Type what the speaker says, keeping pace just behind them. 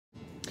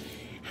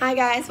Hi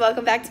guys,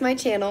 welcome back to my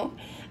channel.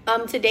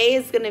 Today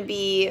is gonna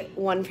be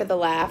one for the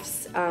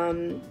laughs. I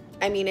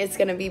mean, it's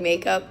gonna be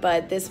makeup,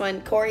 but this one,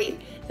 Corey,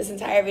 this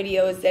entire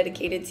video is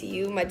dedicated to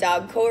you, my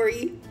dog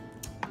Corey.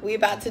 We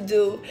about to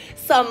do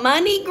some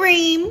money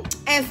green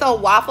and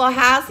some Waffle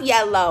House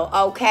yellow,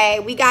 okay?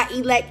 We got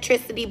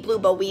electricity blue,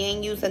 but we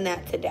ain't using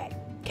that today,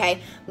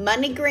 okay?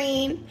 Money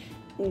green,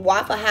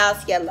 Waffle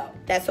House yellow.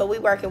 That's what we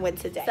working with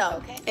today.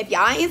 So, if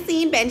y'all ain't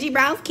seen Benji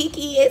Brown's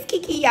Kiki, it's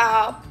Kiki,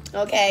 y'all.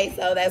 Okay,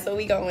 so that's what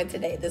we going with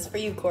today. This is for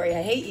you, Corey.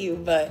 I hate you,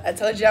 but I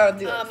told you I would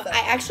do it. So.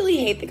 I actually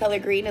hate the color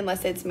green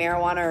unless it's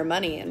marijuana or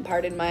money, and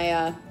pardon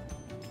my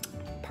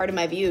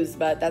views,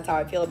 but that's how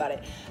I feel about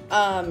it.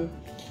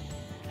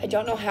 I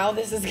don't know how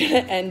this is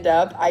gonna end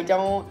up.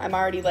 I'm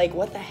already like,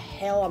 what the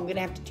hell? I'm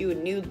gonna have to do a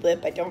nude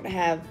lip. I don't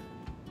have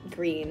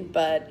green,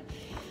 but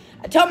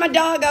I told my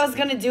dog I was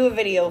gonna do a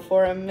video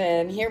for him,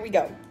 and here we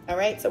go. All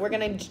right, so we're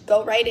gonna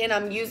go right in.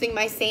 I'm using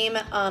my same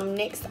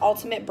NYX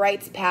Ultimate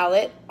Brights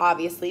palette,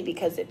 obviously,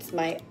 because it's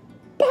my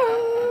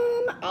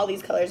bomb. All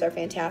these colors are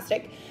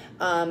fantastic.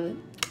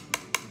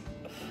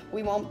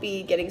 We won't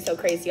be getting so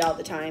crazy all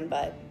the time,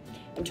 but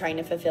I'm trying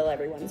to fulfill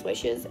everyone's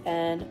wishes,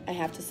 and I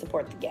have to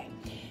support the gang.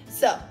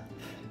 So,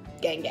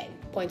 gang,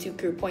 point two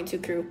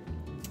crew.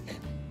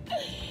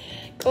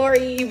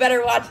 Corey, you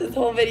better watch this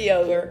whole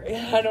video, or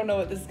I don't know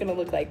what this is gonna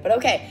look like. But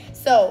okay,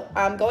 so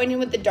I'm going in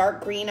with the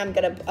dark green. I'm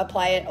gonna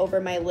apply it over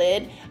my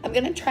lid. I'm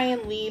gonna try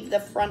and leave the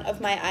front of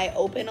my eye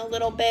open a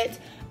little bit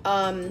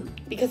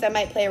because I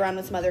might play around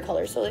with some other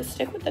colors. So let's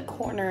stick with the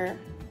corner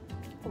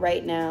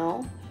right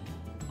now.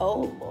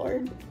 Oh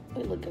Lord,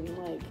 we're looking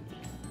like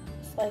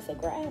a slice of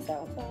grass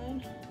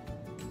outside.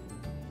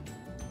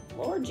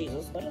 Lord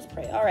Jesus, let us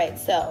pray. All right,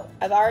 so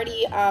I've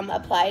already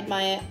applied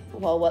my,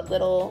 well, what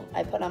little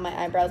I put on my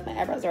eyebrows. My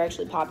eyebrows are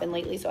actually popping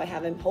lately, so I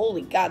haven't,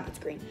 holy God, that's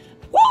green.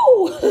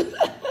 Woo!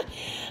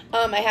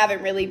 I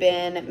haven't really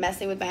been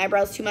messing with my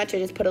eyebrows too much. I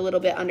just put a little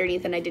bit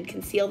underneath and I did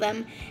conceal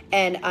them,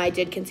 and I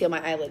did conceal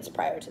my eyelids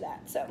prior to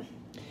that. So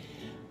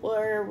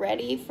we're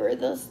ready for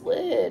this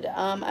lid.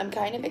 I'm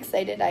kind of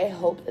excited. I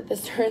hope that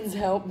this turns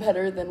out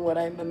better than what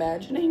I'm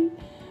imagining.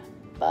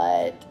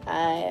 But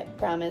I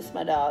promised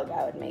my dog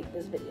I would make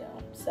this video.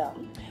 So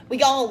we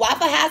going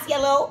Waffle House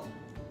yellow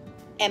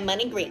and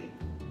money green.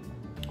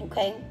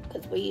 Okay?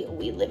 Because we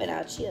living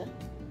out here.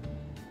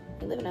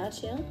 We living out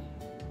here.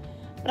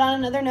 But on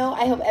another note,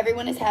 I hope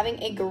everyone is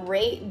having a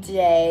great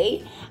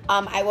day.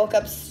 I woke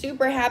up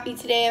super happy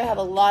today. I have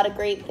a lot of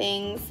great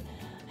things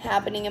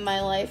happening in my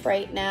life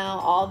right now.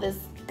 All this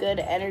good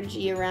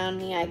energy around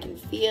me. I can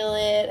feel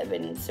it. I've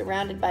been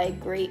surrounded by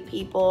great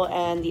people,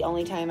 and the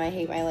only time I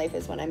hate my life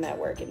is when I'm at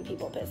work and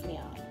people piss me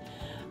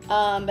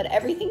off. But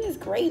everything is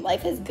great.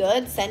 Life is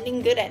good.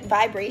 Sending good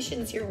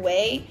vibrations your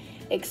way.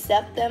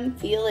 Accept them.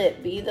 Feel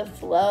it. Be the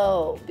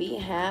flow. Be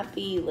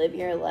happy. Live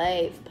your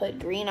life. Put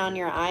green on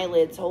your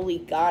eyelids. Holy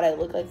God, I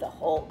look like the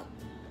Hulk.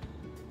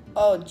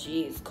 Oh,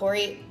 geez.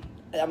 Corey,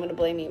 I'm going to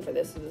blame you for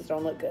this. This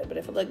don't look good. But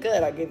if it look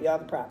good, I'll give you all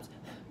the props.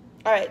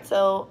 All right,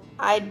 so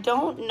I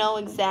don't know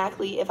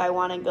exactly if I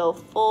want to go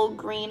full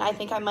green. I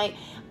think I might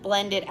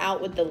blend it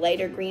out with the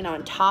lighter green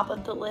on top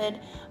of the lid,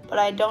 but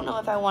I don't know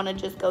if I want to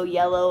just go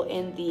yellow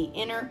in the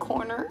inner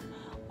corner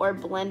or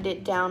blend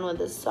it down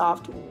with a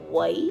soft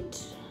white.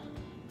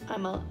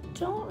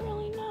 Don't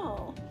really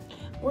know.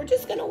 We're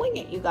just going to wing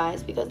it, you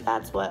guys, because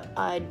that's what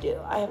I do.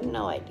 I have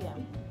no idea.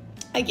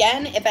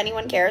 Again, if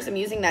anyone cares, I'm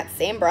using that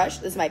same brush.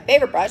 This is my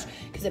favorite brush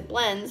because it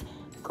blends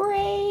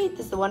great.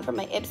 This is the one from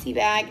my Ipsy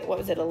bag. What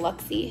was it, a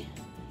Luxie?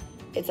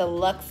 It's a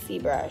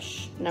Luxie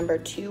brush, number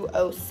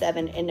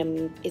 207,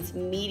 and it's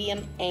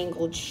medium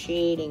angled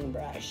shading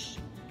brush.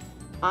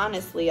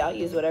 Honestly, I'll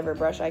use whatever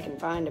brush I can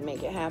find to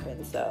make it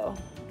happen. So,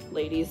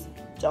 ladies,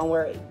 don't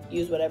worry.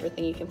 Use whatever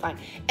thing you can find.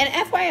 And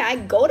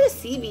FYI, go to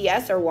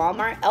CVS or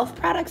Walmart. Elf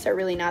products are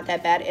really not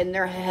that bad, and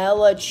they're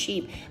hella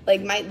cheap.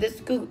 Like this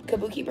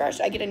Kabuki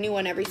brush, I get a new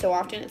one every so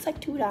often. It's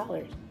like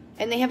 $2.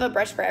 And they have a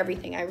brush for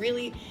everything. I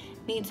really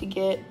need to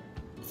get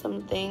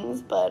some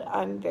things, but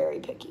I'm very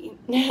picky.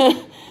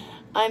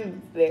 I'm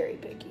very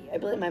picky. I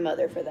blame my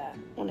mother for that.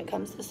 When it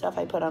comes to stuff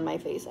I put on my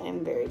face, I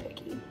am very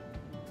picky.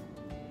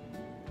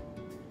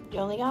 You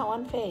only got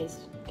one face,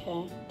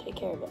 okay? Take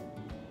care of it.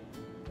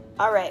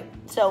 All right,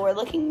 so we're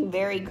looking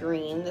very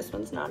green. This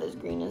one's not as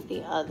green as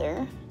the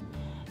other.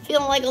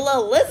 Feeling like a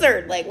little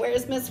lizard. Like,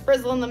 where's Miss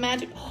Frizzle and the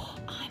magic? Oh,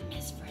 I'm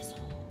Miss Frizzle.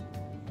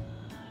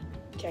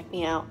 Check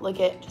me out. Look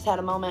it, just had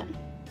a moment.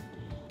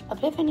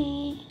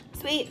 Epiphany.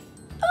 Sweet.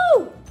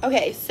 Oh,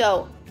 okay,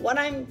 so what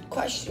I'm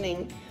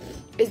questioning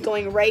is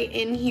going right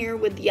in here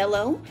with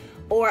yellow,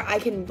 or I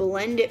can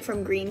blend it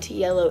from green to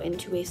yellow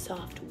into a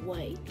soft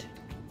white.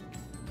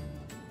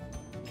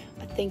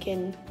 I'm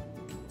thinking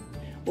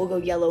we'll go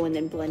yellow and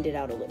then blend it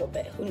out a little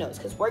bit. Who knows,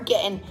 because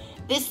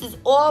this is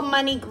all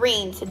money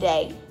green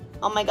today.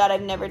 Oh my God,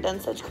 I've never done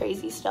such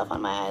crazy stuff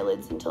on my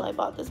eyelids until I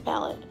bought this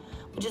palette,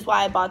 which is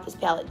why I bought this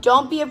palette.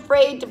 Don't be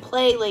afraid to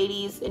play,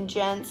 ladies and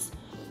gents.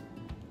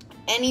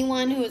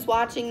 Anyone who is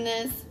watching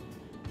this,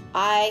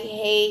 I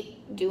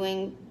hate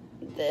doing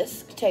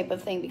this type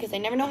of thing because I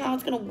never know how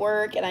it's gonna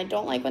work, and I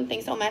don't like when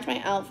things don't match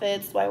my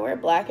outfits, so I wear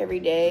black every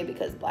day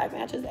because black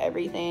matches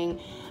everything.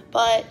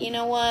 But you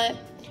know what?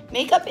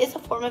 Makeup is a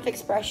form of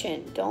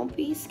expression. Don't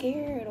be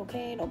scared,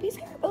 okay? Don't be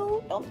scared,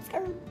 boo. Don't be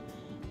scared.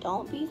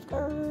 Don't be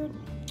scared.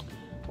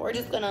 We're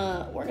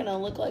gonna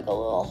look like a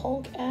little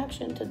Hulk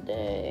action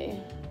today.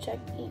 Check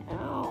me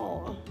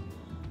out.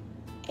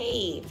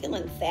 Hey,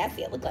 feeling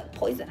sassy. I look like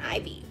Poison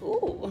Ivy.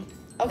 Ooh.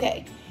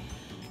 Okay.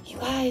 You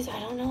guys, I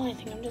don't know. I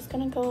think I'm just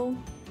gonna go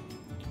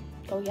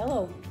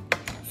yellow.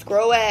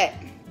 Screw it.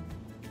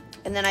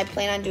 And then I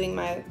plan on doing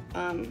my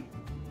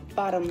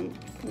bottom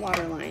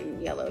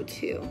waterline yellow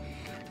too.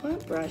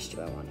 What brush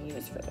do I want to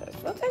use for this?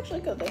 Let's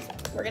actually go this way.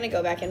 We're gonna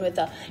go back in with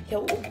the,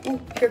 yo,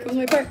 ooh, here comes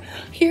my part.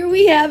 Here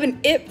we have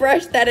an It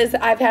brush that is,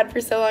 I've had for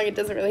so long, it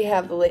doesn't really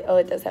have the label. Oh,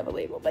 it does have a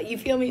label, but you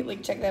feel me?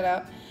 Like, check that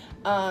out.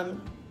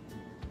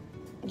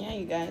 Yeah,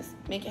 you guys,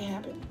 make it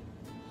happen.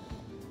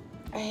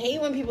 I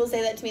hate when people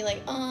say that to me,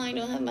 like, oh, I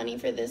don't have money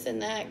for this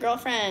and that.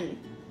 Girlfriend,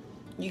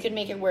 you can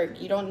make it work.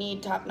 You don't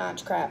need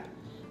top-notch crap.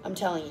 I'm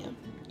telling you,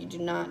 you do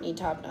not need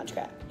top-notch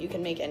crap. You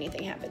can make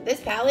anything happen. This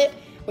palette,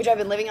 which I've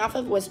been living off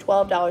of, was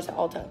 $12 at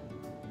Ulta.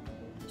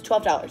 It's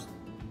 $12,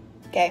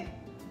 okay?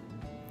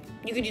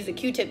 You could use a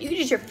Q-tip. You could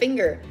use your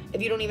finger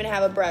if you don't even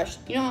have a brush.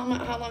 You know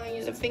how long I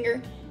use a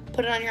finger?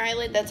 Put it on your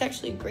eyelid. That's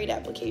actually a great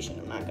application,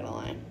 I'm not gonna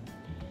lie.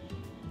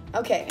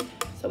 Okay,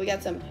 so we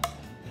got some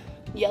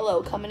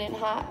yellow coming in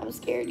hot. I'm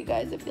scared, you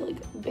guys. I feel like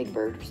a big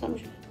bird or some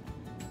shit.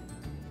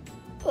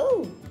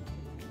 Ooh.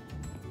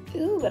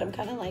 Ooh, but I'm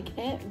kind of liking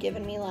it.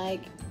 Giving me,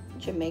 like,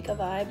 Jamaica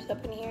vibes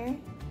up in here.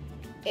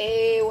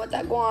 Hey, what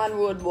that going,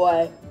 rude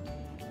boy?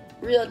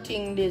 Real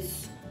thing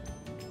this.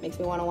 Makes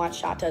me want to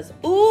watch Shatas.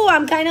 Ooh,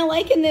 I'm kind of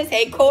liking this.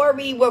 Hey,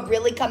 Corey, we're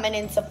really coming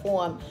into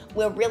form.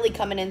 We're really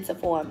coming into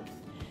form.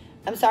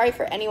 I'm sorry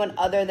for anyone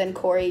other than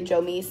Corey,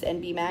 Joe Meese,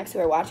 and B-Max who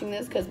are watching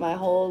this, because my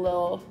whole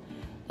little...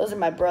 Those are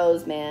my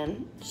bros,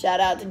 man. Shout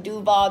out to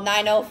Duval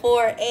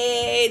 904.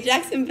 Hey,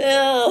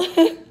 Jacksonville.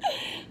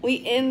 We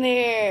in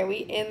there. We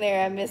in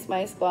there. I miss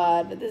my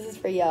squad, but this is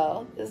for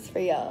y'all. This is for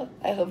y'all.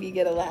 I hope you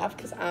get a laugh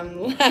because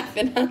I'm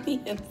laughing on the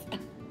inside.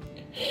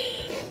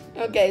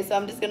 Okay, so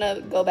I'm just going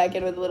to go back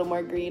in with a little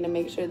more green and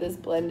make sure this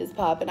blend is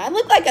popping. I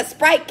look like a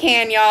Sprite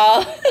can,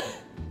 y'all.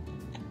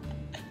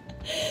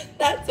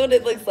 That's what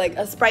it looks like,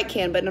 a Sprite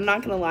can, but I'm not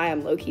going to lie.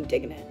 I'm low-key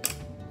digging it.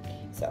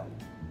 So...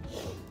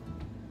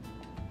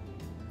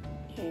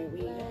 Here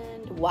we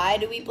blend. Why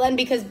do we blend?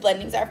 Because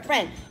blending's our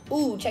friend.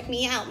 Ooh, check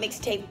me out.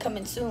 Mixtape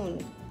coming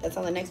soon. That's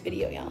on the next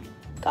video, y'all.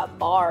 Got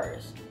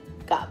bars.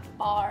 Got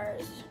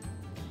bars.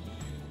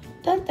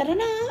 Dun, dun, dun,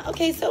 dun.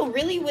 Okay, so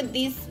really with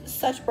these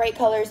such bright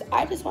colors,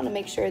 I just want to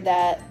make sure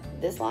that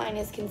this line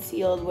is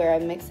concealed where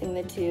I'm mixing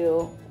the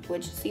two,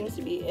 which seems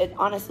to be it.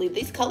 Honestly,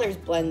 these colors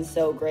blend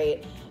so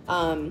great.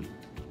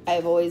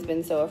 I've always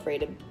been so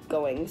afraid of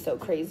going so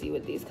crazy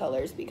with these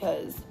colors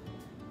because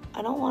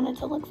I don't want it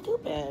to look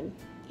stupid.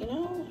 You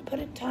know, I put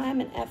in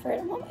time and effort.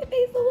 I want my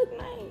face to look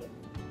nice.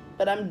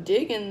 But I'm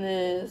digging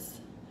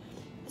this.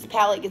 This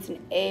palette gets an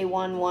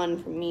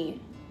A11 from me.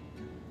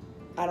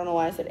 I don't know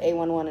why I said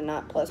A11 and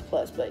not plus,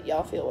 but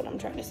y'all feel what I'm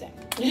trying to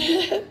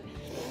say.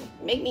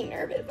 Make me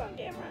nervous on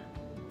camera.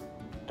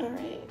 All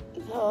right,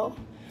 so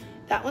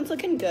that one's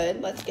looking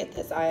good. Let's get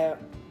this eye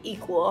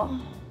equal.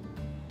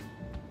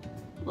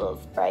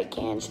 Little Sprite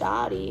can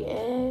shoddy.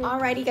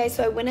 Alrighty guys,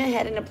 so I went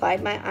ahead and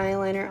applied my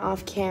eyeliner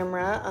off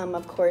camera.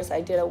 Of course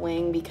I did a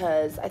wing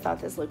because I thought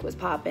this look was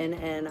poppin',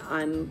 and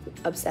I'm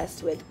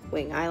obsessed with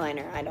wing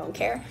eyeliner. I don't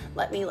care,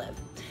 let me live.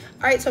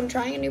 Alright, so I'm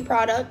trying a new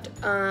product.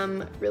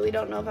 Really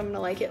don't know if I'm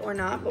gonna like it or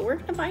not, but we're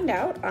gonna find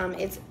out.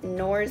 It's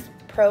Nor's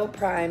Pro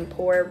Prime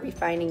Pore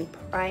Refining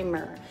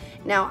Primer.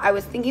 Now I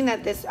was thinking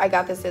that I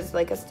got this as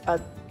like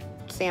a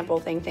sample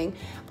thing.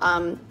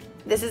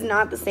 This is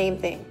not the same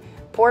thing.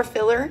 Pore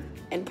filler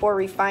and pore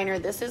refiner,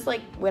 this is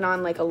like went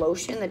on like a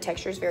lotion. The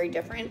texture is very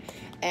different,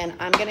 and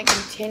I'm gonna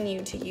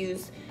continue to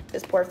use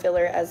this pore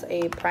filler as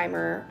a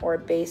primer, or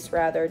base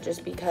rather,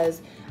 just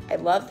because I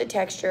love the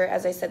texture.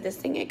 As I said, this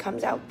thing, it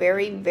comes out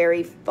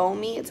very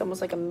foamy. It's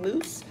almost like a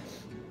mousse,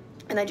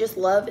 and I just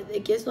love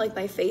it. Gives like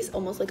my face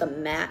almost like a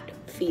matte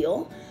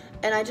feel,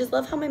 and I just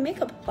love how my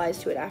makeup applies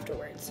to it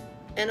afterwards.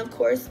 And of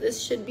course this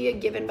should be a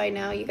given by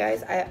now, you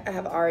guys. I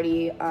have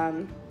already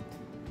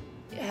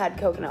had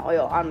coconut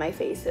oil on my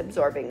face,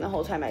 absorbing the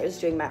whole time I was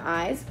doing my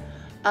eyes.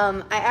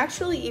 I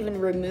actually even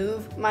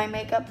remove my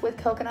makeup with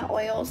coconut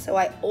oil, so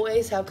I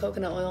always have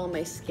coconut oil on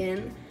my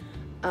skin.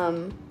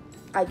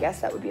 I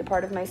guess that would be a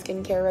part of my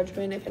skincare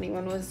regimen if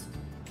anyone was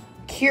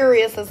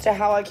curious as to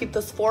how I keep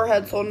this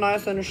forehead so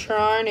nice and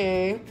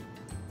shiny.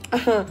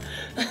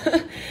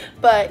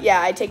 But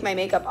yeah, I take my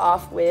makeup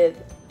off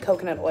with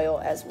coconut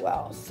oil as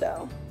well.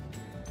 So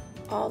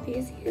all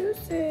these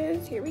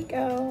uses, here we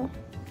go.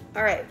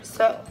 All right,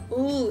 so,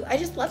 ooh, I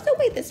just love the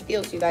way this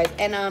feels, you guys.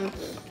 And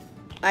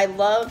I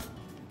love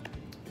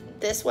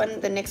this one,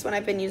 the NYX one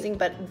I've been using,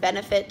 but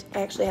Benefit,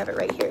 I actually have it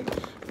right here.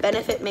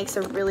 Benefit makes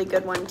a really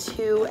good one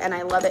too, and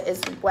I love it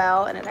as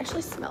well, and it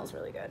actually smells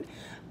really good.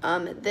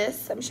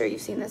 This, I'm sure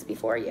you've seen this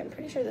before. Yeah, I'm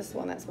pretty sure this is the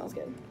one that smells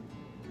good.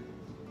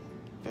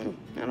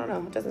 I don't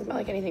know, it doesn't smell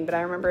like anything, but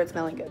I remember it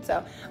smelling good.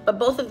 So, but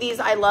both of these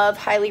I love,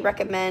 highly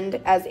recommend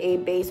as a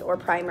base or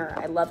primer.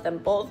 I love them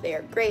both. They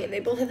are great.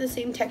 They both have the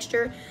same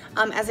texture.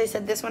 As I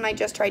said, this one I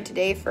just tried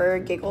today for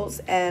giggles,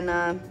 and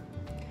I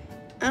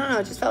don't know,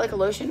 it just felt like a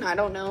lotion. I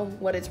don't know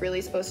what it's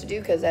really supposed to do,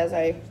 because as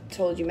I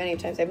told you many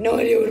times, I have no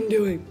idea what I'm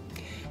doing.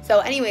 So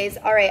anyways,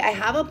 all right, I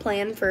have a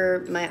plan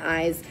for my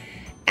eyes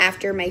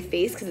after my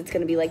face, because it's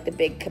going to be like the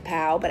big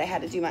kapow, but I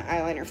had to do my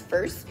eyeliner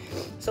first.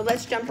 So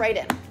let's jump right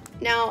in.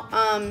 Now,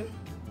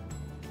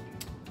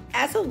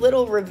 as a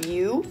little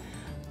review,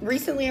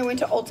 recently I went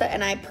to Ulta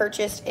and I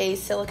purchased a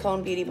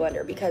silicone beauty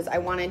blender because I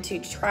wanted to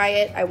try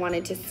it. I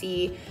wanted to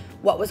see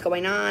what was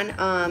going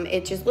on.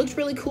 It just looked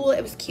really cool.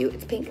 It was cute.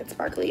 It's pink. It's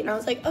sparkly. And I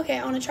was like, okay,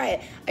 I want to try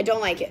it. I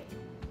don't like it.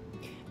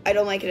 I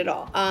don't like it at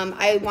all.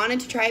 I wanted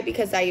to try it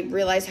because I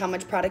realized how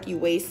much product you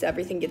waste.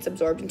 Everything gets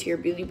absorbed into your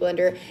beauty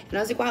blender. And I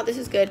was like, wow, this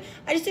is good.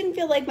 I just didn't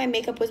feel like my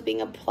makeup was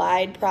being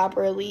applied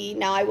properly.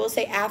 Now, I will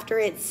say after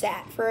it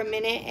sat for a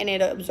minute and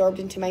it absorbed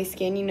into my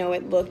skin, you know,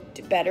 it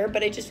looked better.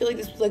 But I just feel like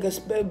this was like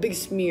a big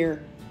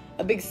smear.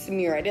 A big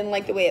smear. I didn't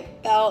like the way it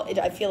felt.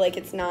 I feel like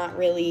it's not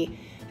really...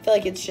 I feel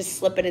like it's just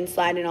slipping and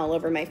sliding all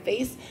over my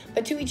face,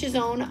 but to each his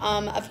own.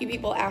 A few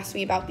people asked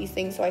me about these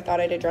things, so I thought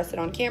I'd address it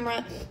on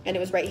camera, and it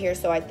was right here.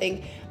 So I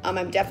think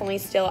I'm definitely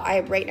still,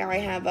 right now I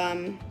have,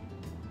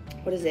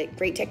 what is it,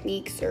 Great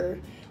Techniques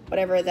or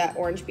whatever, that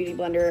orange beauty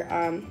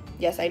blender.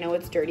 Yes, I know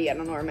it's dirty. I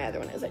don't know where my other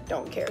one is. I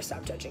don't care.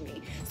 Stop touching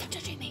me. Stop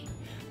touching me.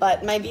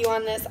 But my view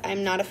on this,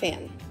 I'm not a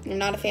fan. I'm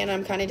not a fan.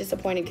 I'm kind of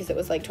disappointed because it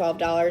was like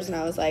 $12, and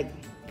I was like,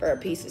 for a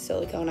piece of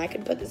silicone, I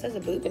could put this as a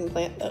boob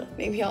implant, though.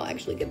 Maybe I'll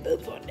actually get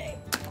boobs one day.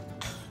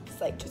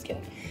 Like, just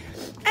kidding.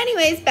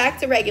 Anyways, back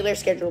to regular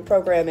scheduled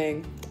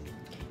programming.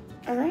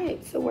 All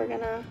right, so we're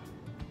gonna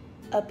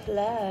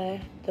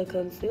apply the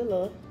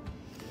concealer,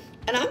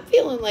 and I'm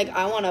feeling like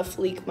I want to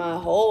fleek my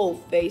whole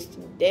face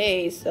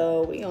today,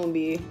 so we gonna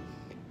be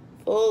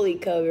fully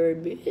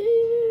covered.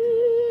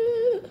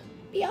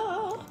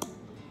 Yeah.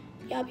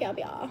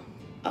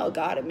 Oh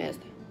God, it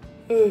missed.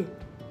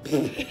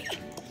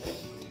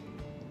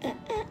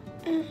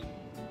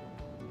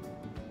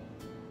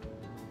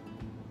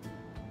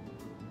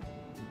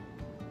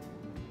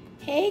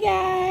 Hey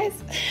guys.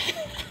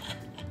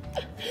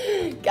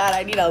 God,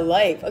 I need a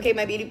life. Okay,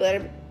 my beauty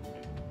blender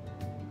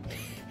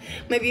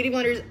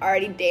is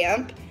already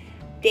damp.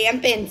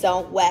 Dampen,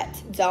 don't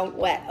wet,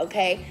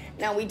 okay?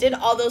 Now, we did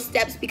all those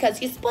steps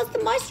because you're supposed to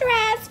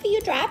moisturize for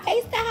your dry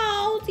face the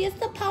house. You're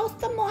supposed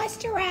to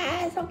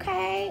moisturize,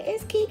 okay?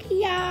 It's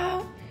Kiki,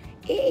 y'all.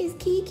 It is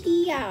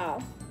Kiki,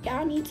 y'all.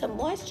 Y'all need to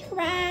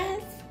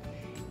moisturize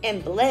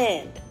and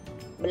blend.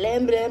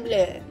 Blend, blend,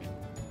 blend.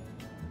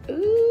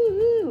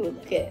 Ooh,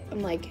 look at, I'm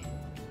like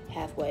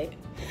halfway.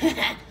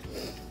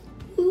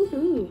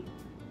 Ooh.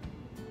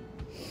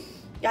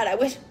 God, I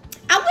wish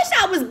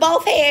I was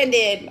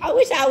both-handed.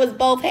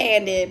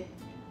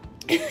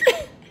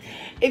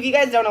 If you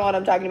guys don't know what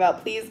I'm talking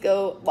about, please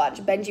go watch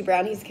Benji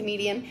Brown. He's a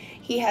comedian.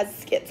 He has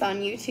skits on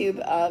YouTube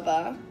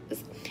of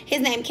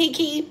his name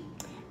Kiki,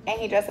 and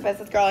he dressed up as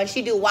this girl, and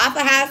she do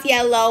Waffle House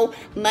yellow,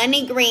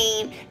 money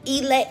green,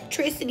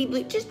 electricity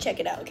blue. Just check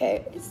it out,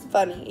 okay? It's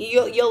funny.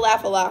 You'll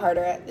laugh a lot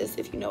harder at this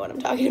if you know what I'm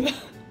talking about.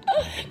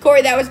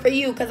 Corey, that was for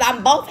you, because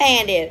I'm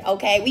both-handed,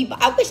 okay?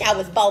 I wish I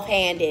was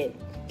both-handed.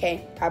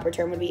 Okay, proper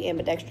term would be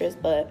ambidextrous,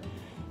 but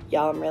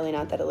y'all, I'm really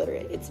not that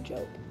illiterate. It's a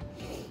joke.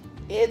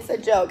 It's a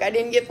joke. I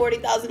didn't get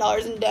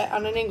 $40,000 in debt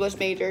on an English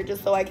major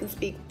just so I can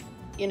speak,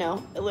 you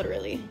know,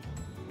 illiterately.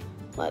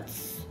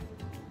 Let's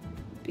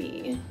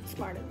be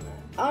smarter than that.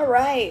 All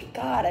right.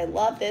 God, I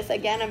love this.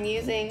 Again, I'm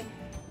using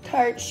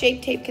Tarte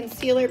Shape Tape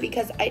Concealer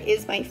because it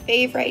is my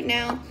fave right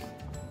now.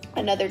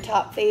 Another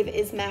top fave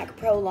is MAC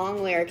Pro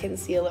Long Layer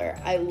Concealer.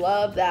 I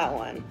love that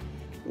one.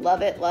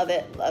 Love it, love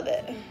it, love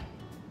it.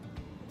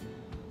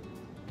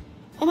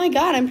 Oh my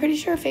God, I'm pretty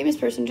sure a famous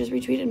person just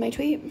retweeted my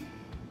tweet.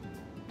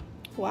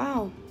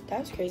 Wow, that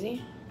was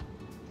crazy.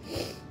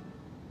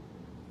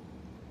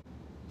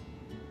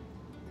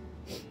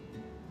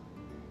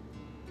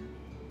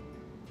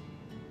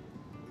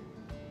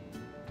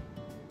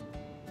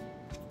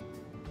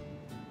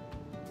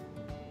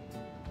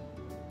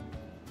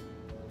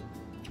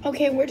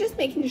 Okay, we're just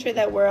making sure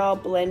that we're all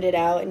blended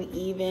out and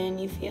even,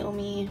 you feel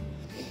me?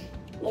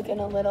 Looking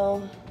a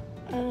little,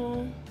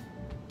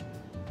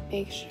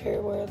 make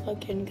sure we're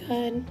looking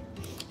good.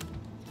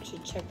 I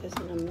should check this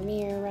in a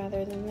mirror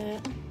rather than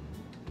that.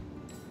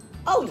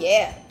 Oh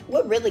yeah,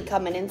 we're really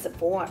coming into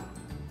form.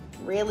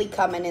 Really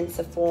coming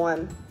into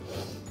form.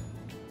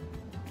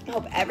 I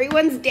hope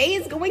everyone's day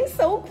is going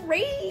so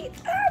great.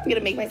 I'm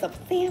gonna make myself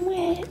a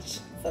sandwich.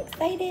 So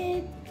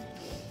excited.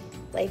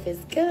 Life is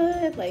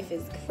good, life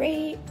is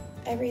great.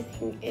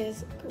 Everything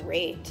is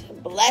great.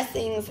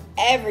 Blessings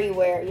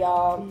everywhere,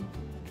 y'all.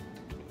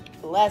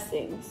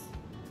 Blessings.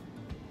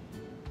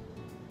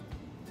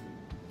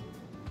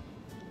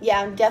 Yeah,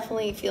 I'm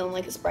definitely feeling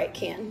like a Sprite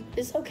can.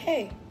 It's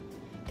okay,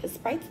 because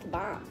Sprite's the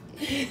bomb.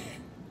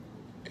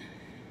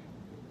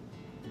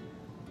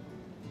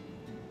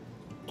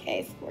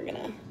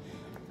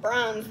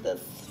 bronze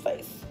this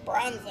face.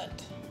 Bronze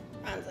it.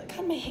 Bronze it.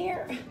 Cut my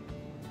hair.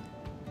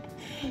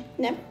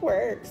 Never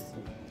works.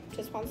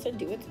 Just wants to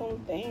do its own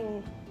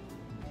thing.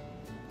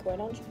 Why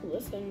don't you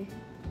listen?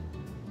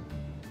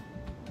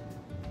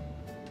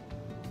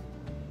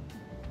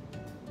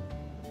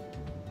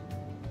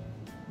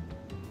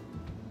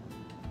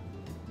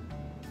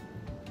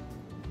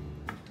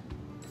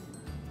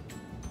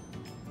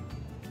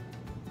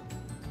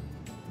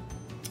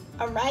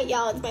 All right,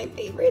 y'all, it's my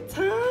favorite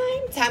time.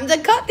 Time to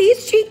cut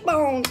these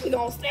cheekbones. We're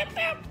gonna snap,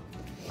 snap.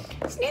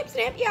 Snap,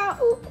 snap,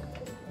 y'all. Ooh.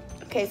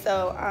 Okay,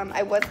 so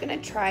I was gonna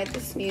try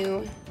this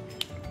new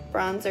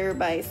bronzer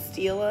by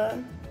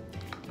Stila,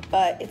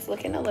 but it's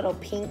looking a little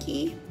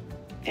pinky,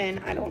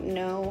 and I don't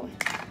know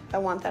if I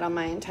want that on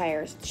my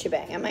entire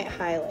shebang. I might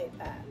highlight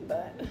that,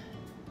 but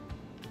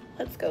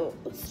let's go.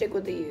 Let's stick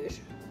with the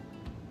usual.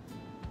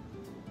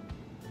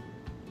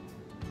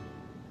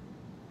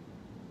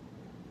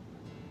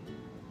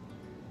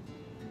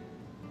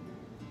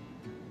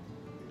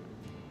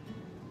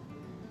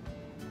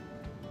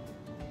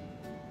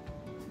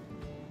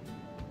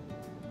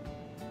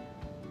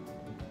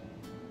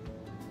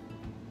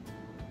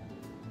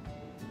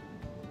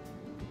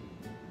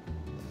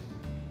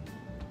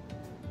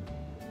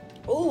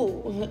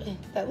 Ooh,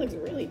 that looks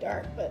really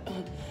dark, but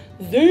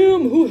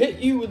damn, who hit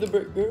you with the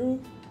brick, girl?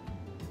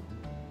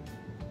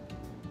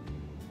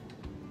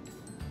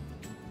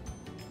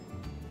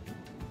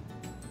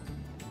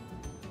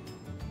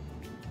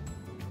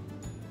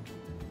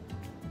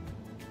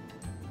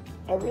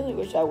 I really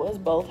wish I was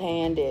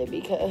both-handed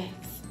because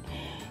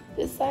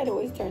this side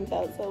always turns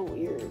out so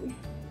weird.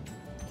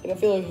 It's like I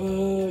feel like,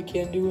 oh, I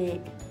can't do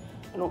it.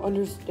 I don't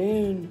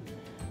understand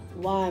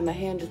why my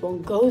hand just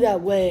won't go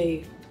that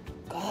way.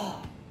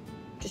 God,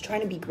 just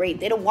trying to be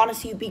great. They don't want to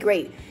see you be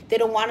great. They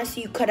don't want to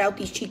see you cut out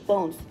these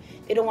cheekbones.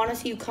 They don't want to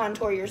see you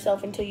contour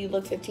yourself until you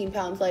look 15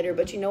 pounds lighter.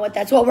 But you know what?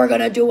 That's what we're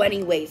going to do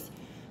anyways.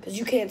 Because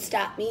you can't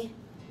stop me.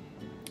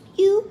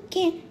 You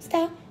can't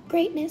stop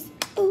greatness.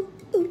 Ooh,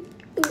 ooh,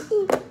 ooh,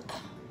 ooh.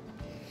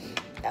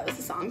 That was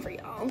a song for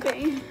y'all,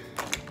 okay?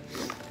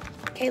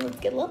 Okay, let's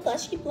get a little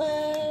blushy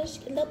blush.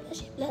 Get a little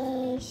blushy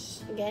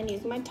blush. Again,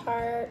 using my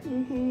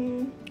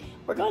Tarte.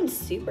 We're going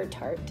super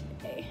Tarte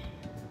today.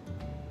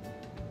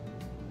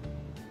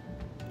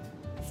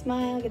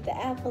 Smile, get the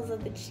apples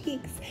of the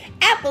cheeks.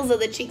 Apples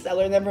of the cheeks. I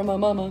learned that from my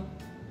mama.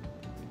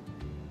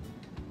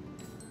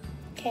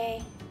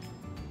 Okay.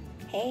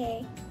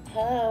 Hey.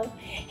 Ho.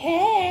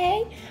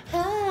 Hey.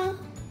 Ho.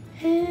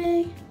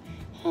 Hey.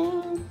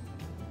 Ho.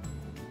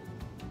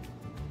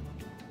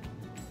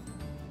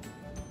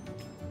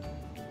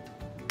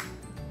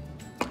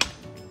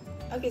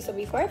 Okay, so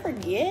before I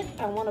forget,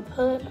 I want to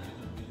put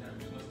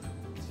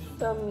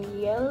some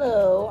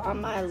yellow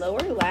on my lower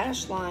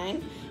lash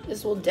line.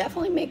 This will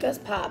definitely make us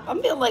pop.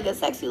 I'm feeling like a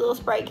sexy little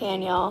Sprite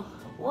can, y'all.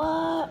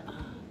 What?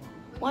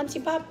 Once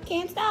you pop, you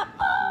can't stop.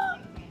 Oh.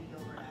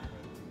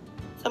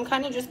 So I'm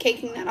kind of just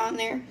caking that on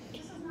there.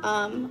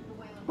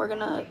 We're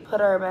gonna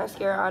put our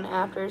mascara on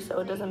after, so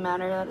it doesn't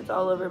matter that it's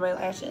all over my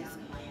lashes.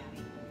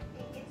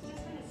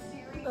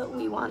 But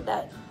we want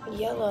that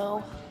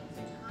yellow.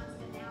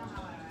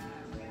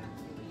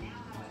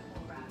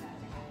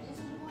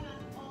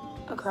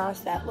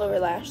 Across that lower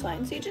lash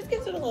line, so it just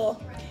gives it a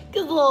little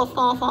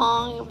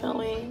fong, you feel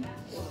me?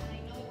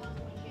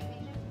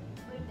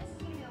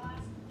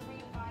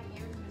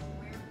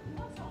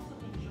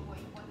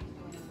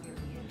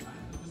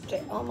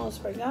 I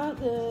almost forgot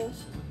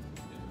this.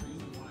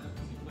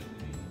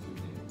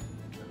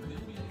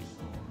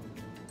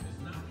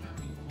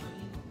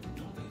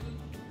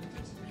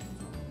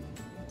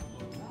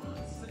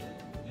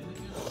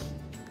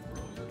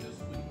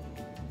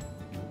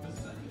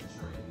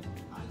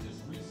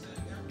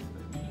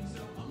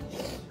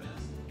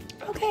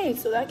 Okay,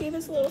 so that gave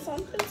us a little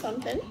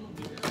something.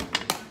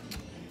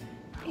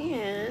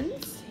 And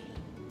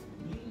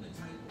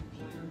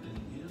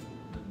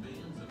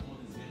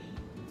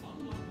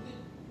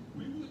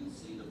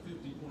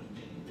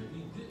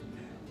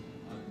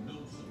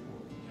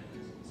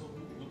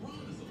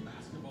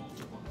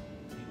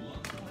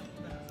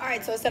all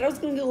right, so I said I was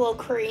gonna go a little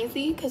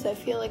crazy because I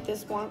feel like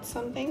this wants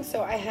something.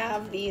 So I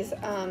have these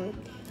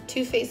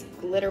Too Faced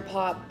Glitter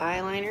Pop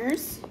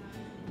eyeliners.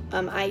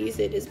 I use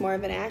it as more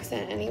of an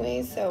accent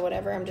anyway, so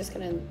whatever, I'm just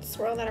gonna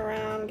swirl that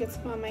around, get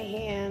some on my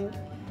hand,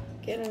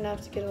 get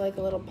enough to get like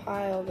a little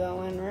pile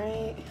going,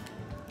 right?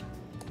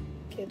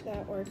 Get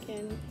that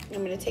working.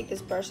 I'm gonna take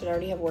this brush that I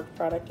already have work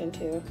product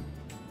into.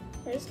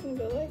 We're just gonna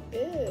go like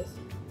this.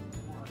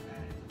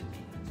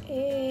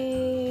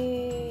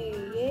 Hey,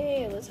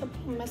 yeah, let's hope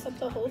I don't mess up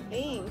the whole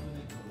thing.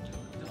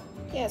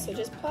 Yeah, so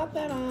just pop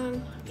that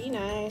on, be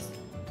nice.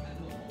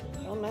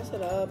 Don't mess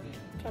it up.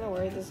 I'm kinda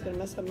worried this is gonna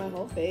mess up my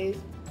whole face.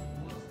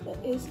 But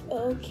it's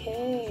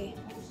okay.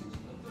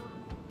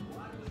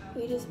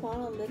 We just want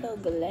a little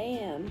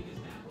glam.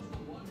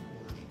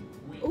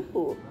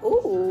 Ooh,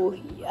 ooh,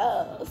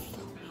 yes.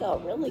 You're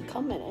really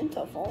coming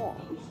into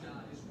form.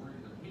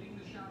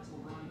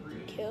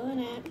 Killing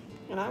it.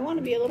 And I want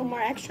to be a little more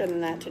extra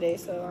than that today,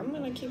 so I'm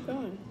gonna keep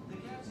going.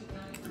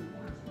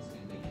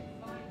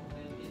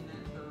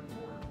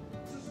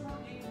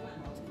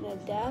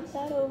 gonna dab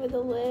that over the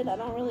lid. I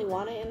don't really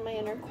want it in my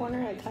inner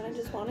corner. I kind of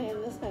just want it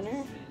in the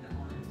center.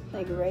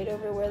 Like right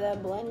over where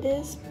that blend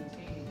is.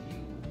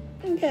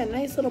 And get a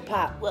nice little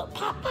pop. Little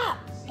pop, pop.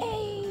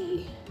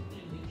 Hey!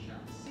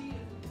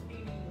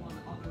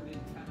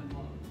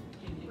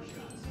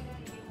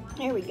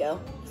 There we go.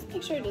 Just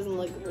make sure it doesn't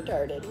look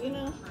retarded, you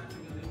know?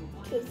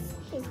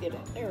 Just get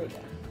it. There we go.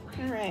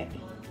 Alright.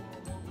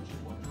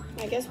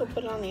 I guess we'll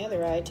put it on the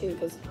other eye too,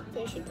 because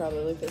they should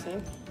probably look the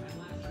same.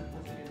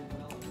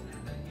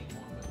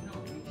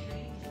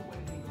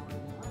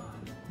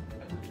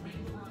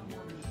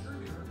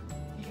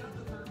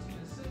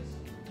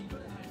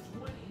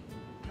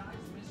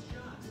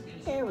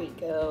 There we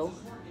go.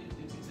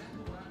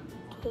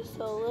 Just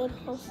a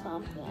little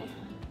something.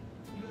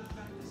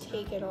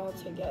 Take it all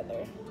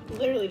together. I'm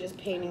literally just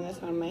painting this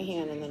on my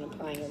hand and then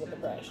applying it with a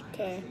brush,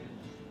 okay?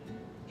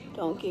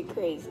 Don't get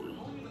crazy.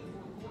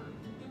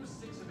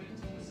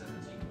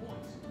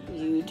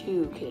 You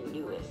too can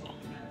do it.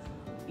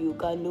 You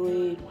can do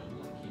it.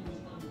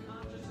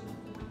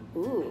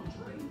 Ooh.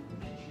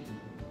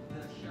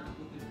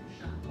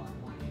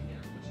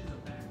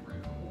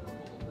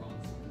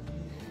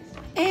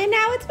 And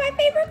now it's my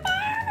favorite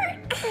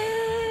part.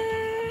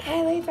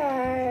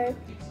 Highlighter.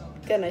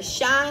 Gonna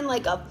shine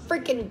like a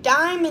freaking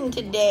diamond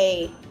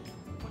today.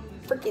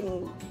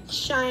 Freaking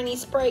shiny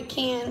Sprite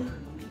can.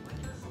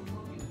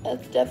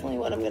 That's definitely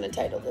what I'm gonna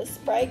title this.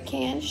 Sprite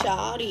can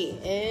shoddy.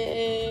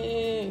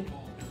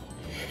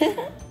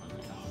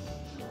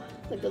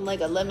 Looking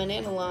like a lemon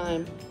and a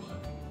lime.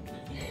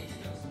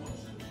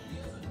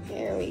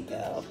 There we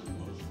go.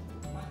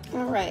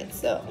 All right,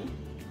 so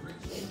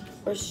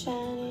we're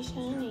shiny,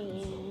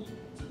 shiny.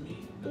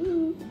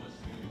 Ooh.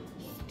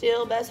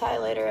 Still best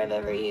highlighter I've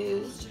ever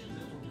used.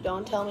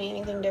 Don't tell me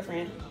anything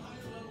different.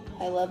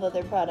 I love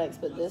other products,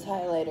 but this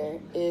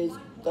highlighter is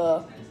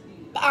the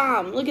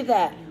bomb. Look at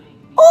that.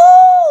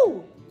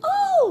 Oh!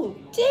 Oh,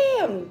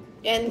 damn.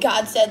 And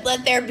God said,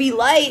 let there be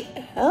light.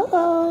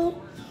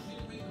 Hello.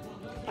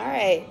 All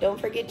right, don't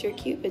forget your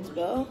Cupid's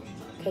bow,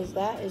 because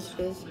that is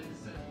just,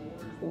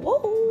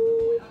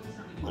 whoa.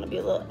 Want to be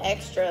a little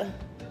extra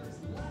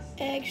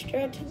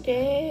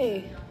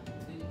today.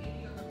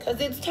 Because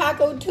it's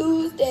Taco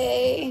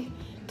Tuesday.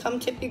 Come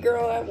tip your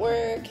girl at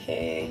work,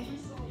 hey.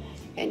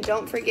 And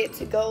don't forget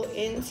to go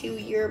into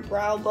your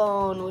brow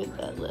bone with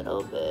a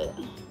little bit.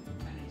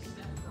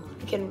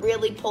 You can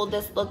really pull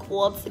this look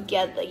well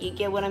together. You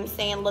get what I'm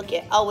saying? Look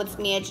at, oh, it's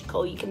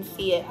magical. You can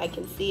see it. I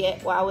can see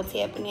it. Wow, what's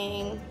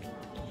happening?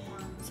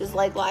 This is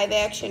like live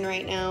action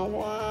right now.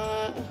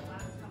 What?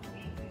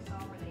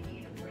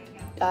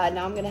 God,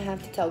 now I'm going to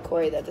have to tell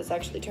Corey that this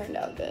actually turned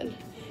out good.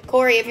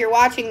 Corey, if you're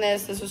watching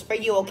this, this was for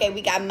you, okay?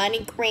 We got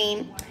money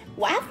green,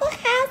 Waffle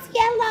House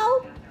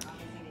yellow.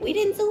 We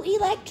didn't do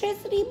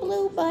electricity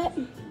blue, but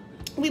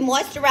we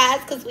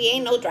moisturized because we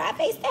ain't no dry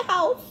face the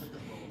house.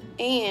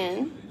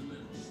 And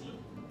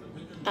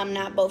I'm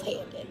not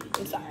both-handed.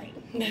 I'm sorry.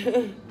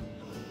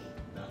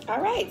 All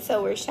right,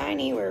 so we're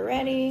shiny. We're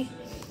ready.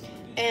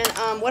 And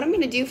what I'm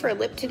going to do for a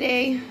lip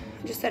today,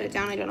 I just set it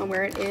down. I don't know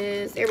where it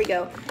is. There we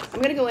go.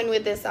 I'm going to go in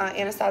with this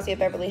Anastasia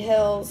Beverly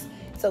Hills.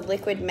 It's a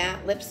liquid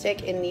matte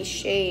lipstick in the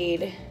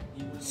shade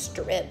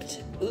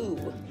Stripped.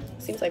 Ooh.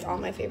 Seems like all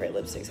my favorite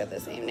lipsticks have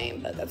the same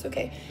name, but that's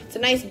okay. It's a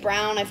nice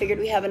brown. I figured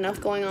we have enough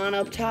going on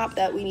up top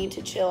that we need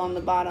to chill on the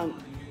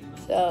bottom.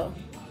 So.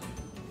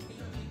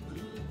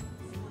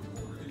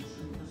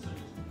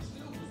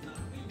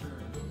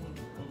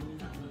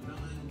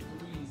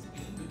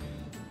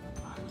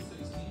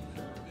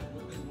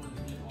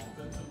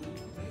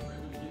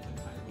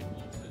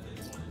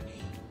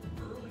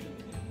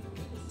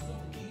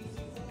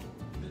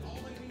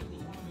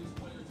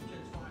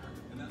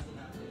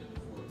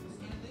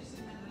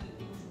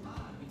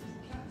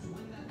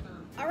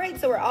 All right,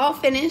 so we're all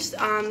finished.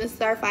 This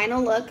is our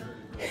final look.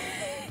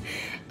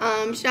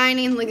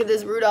 Shining, look at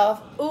this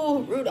Rudolph.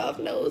 Ooh, Rudolph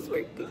nose.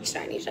 We're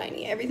shiny,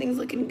 shiny. Everything's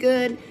looking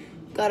good.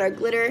 Got our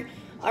glitter.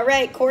 All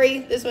right, Corey,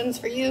 this one's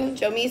for you.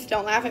 Joe Meese,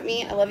 don't laugh at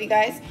me. I love you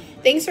guys.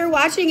 Thanks for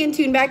watching and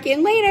tune back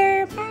in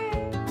later. Bye.